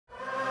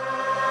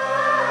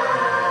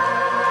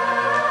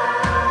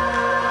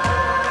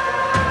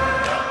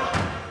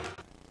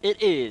It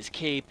is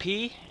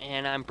KP,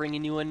 and I'm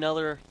bringing you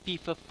another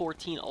FIFA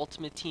 14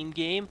 Ultimate Team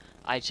game.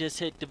 I just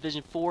hit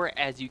Division 4,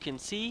 as you can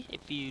see,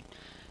 if you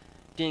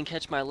didn't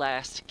catch my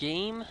last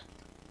game.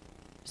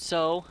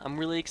 So, I'm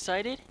really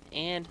excited,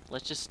 and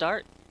let's just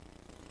start.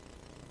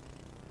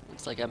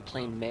 Looks like I'm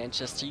playing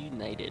Manchester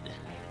United.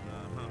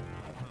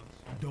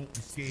 Don't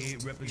be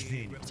scared,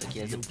 represent. Looks like he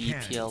has a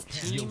BPL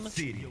team.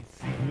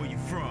 Where you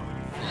from?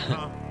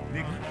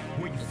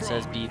 It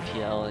says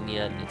BPL, and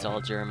yet it's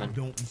all German.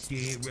 Don't be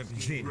scared,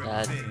 represent.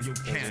 That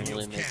doesn't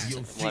really make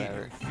sense.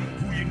 Whatever.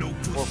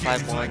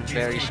 4-5-1,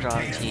 very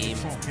strong team.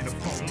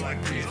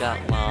 We've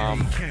got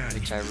Lam,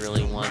 which I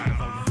really want,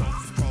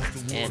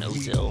 and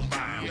Ozil,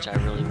 which I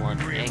really want,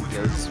 and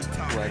Goetz,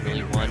 who I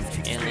really want,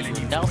 and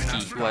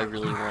Lewandowski, who I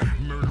really want.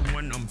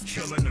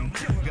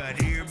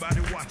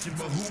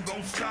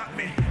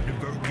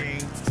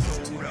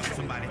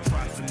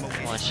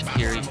 Come on,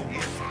 Shaqiri.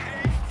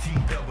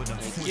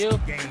 Thank you.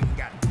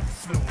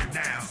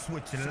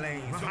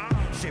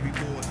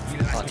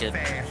 Fuck it.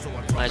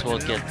 Might as well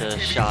get the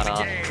shot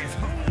off.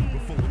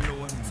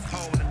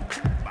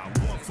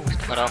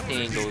 Cut off the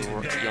angle,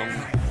 young.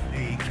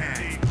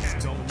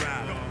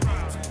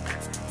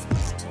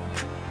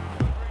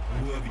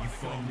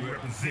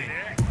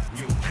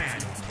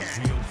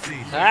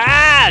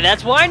 Ah,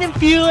 that's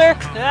Weidenfeller.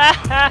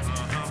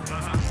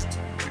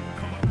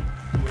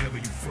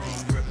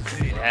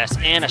 Yes,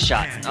 and a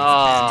shot.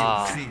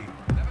 Oh.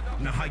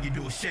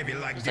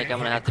 Looks like I'm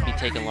gonna have to be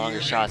taking longer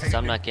shots because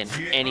I'm not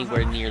getting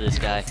anywhere near this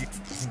guy.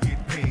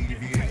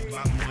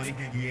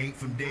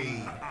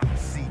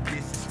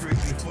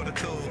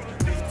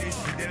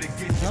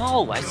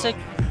 No, I said,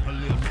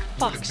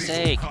 fuck's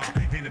sake.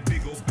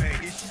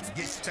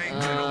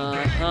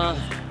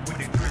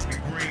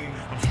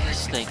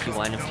 Yes, thank you,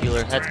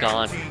 Weidenfeller. That's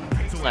gone.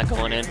 It's not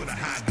going in.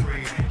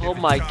 Oh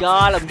my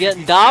god, I'm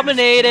getting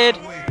dominated.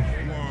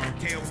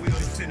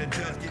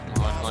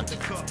 Come on, Hunt.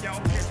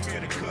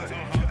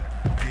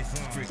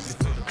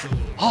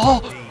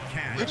 Oh!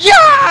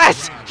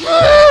 Yes!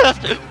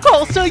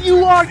 Oh, so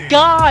you are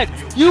God!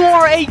 You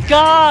are a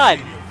God!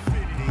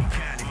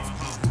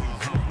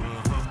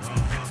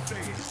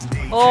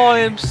 Oh, I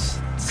am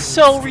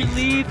so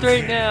relieved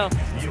right now.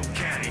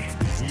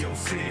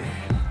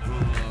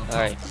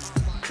 Alright.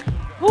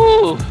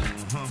 Woo!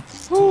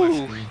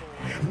 Woo!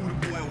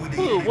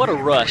 Woo, what a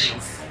rush.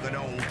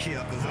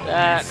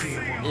 That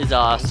is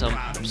awesome.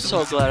 I'm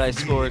so glad I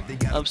scored.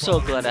 I'm so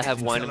glad I have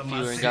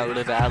Weidenfeller and got rid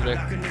of Adler.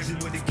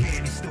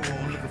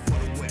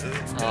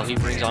 Oh, he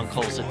brings on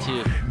Kolsa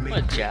too. What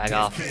a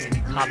jag-off.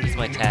 Copies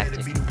my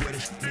tactic.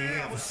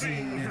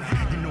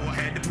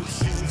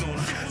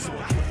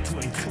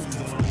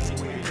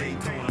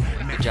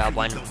 Good job,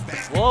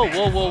 Weidenfeller. Whoa,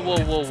 whoa, whoa, whoa,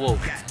 whoa, whoa.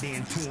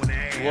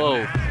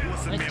 Whoa.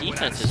 My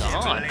defense is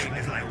on.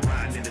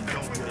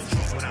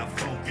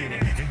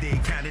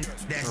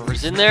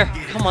 Whoever's in there.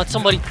 Come on,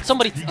 somebody.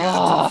 Somebody.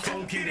 Ah.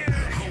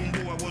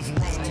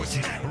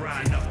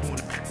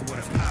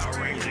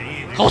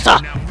 Kolsa!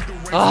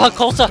 Ah,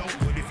 Kolsa!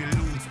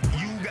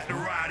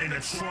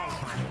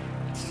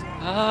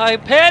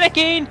 I'm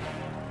panicking!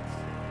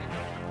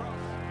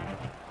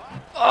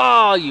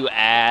 Oh, you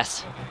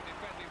ass.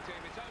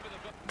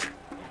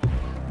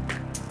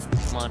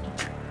 Come on.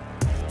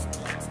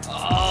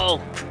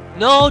 Oh!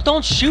 No,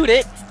 don't shoot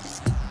it!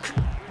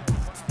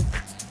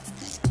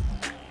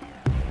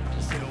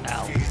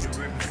 Ow. It's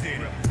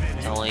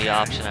the only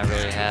option I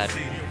really had.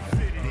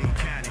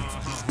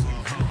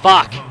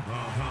 Fuck!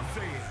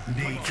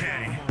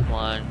 Come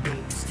on.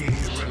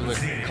 Schuler.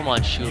 Come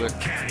on, Schuler.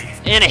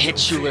 And I hit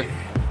Schuler.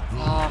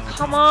 Oh,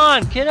 come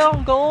on! Get it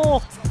on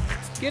goal!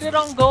 Get it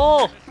on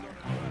goal!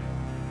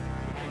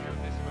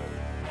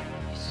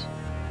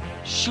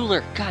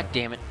 Schuler, god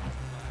damn it.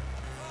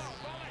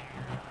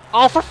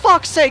 Oh, for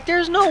fuck's sake,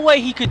 there's no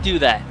way he could do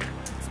that.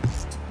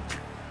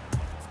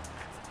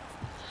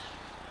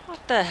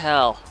 What the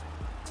hell?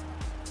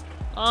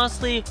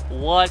 Honestly,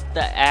 what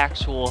the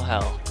actual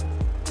hell?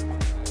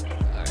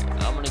 Alright,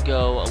 I'm gonna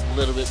go a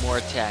little bit more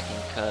attacking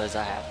because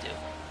I have to.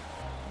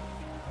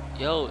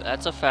 Yo,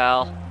 that's a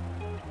foul.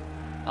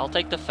 I'll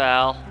take the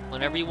foul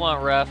whenever you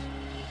want, ref.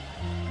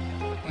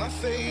 Oh,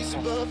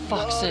 for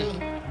fuck's sake.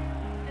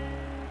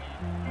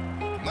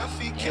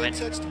 Damn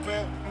it.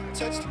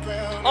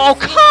 Oh,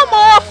 come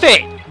off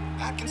it!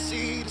 I can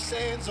see the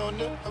sands on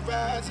the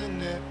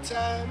horizon at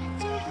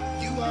times.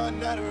 You are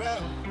not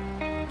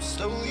around,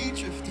 slowly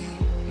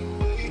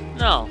drifting.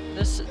 No,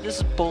 this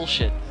is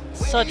bullshit.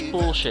 Such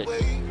bullshit.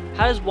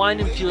 How does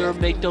Weidenfeller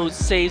make those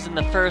saves in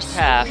the first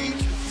half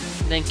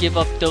and then give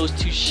up those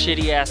two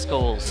shitty ass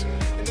goals?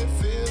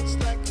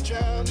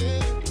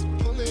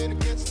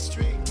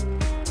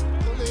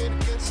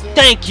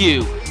 Thank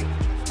you!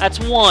 That's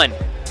one.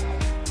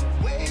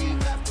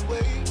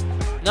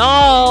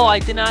 No, I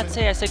did not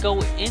say. I said go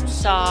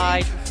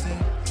inside.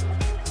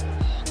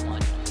 Oh, come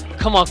on.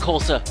 Come on,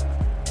 Kolsa.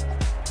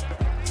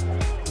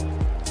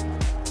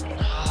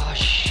 Oh,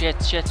 shit.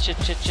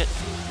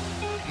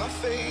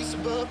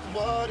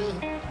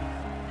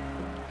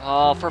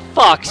 Oh, for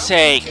fuck's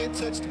sake.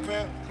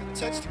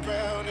 touch the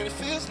ground and it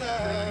feels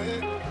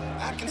like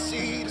I can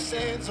see the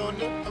sands on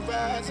the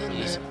horizon.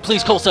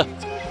 Please, Costa.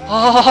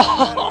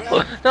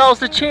 Oh, that was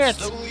the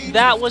chance.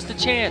 That was the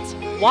chance.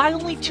 Why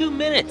only 2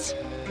 minutes?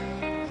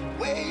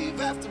 Wave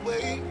after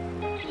wave.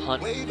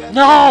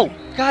 No!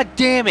 God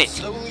damn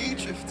it!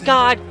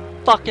 God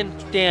fucking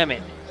damn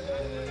it!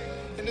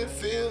 And it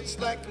feels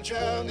like I'm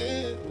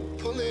drowning.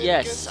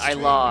 Yes, I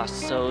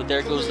lost. So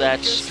there goes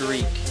that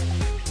streak.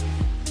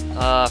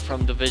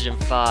 From Division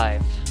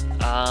 5.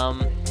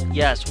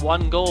 Yes,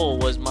 1 goal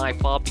was my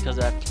fault because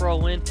of that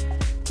throw-in,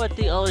 but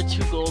the other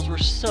 2 goals were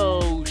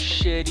so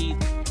shitty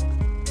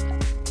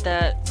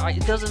that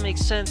it doesn't make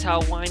sense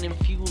how Wine and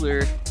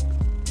Fueler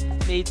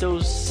made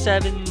those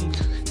 7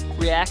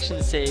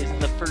 reaction saves in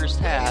the first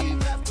half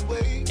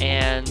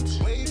and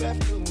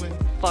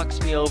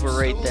fucks me over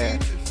right there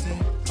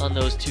on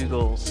those 2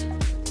 goals.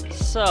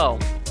 So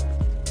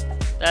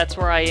that's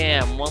where I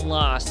am. 1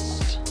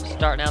 loss,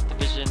 starting out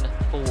Division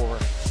 4.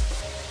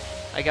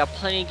 I got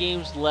plenty of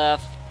games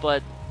left,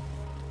 but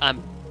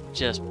I'm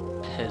just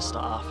pissed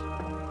off.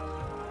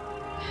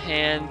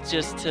 And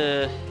just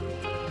so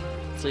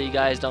you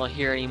guys don't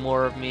hear any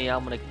more of me,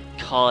 I'm gonna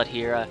call it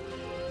here. I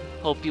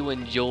hope you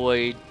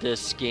enjoyed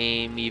this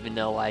game, even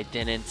though I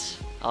didn't.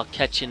 I'll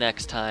catch you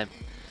next time.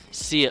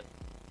 See ya.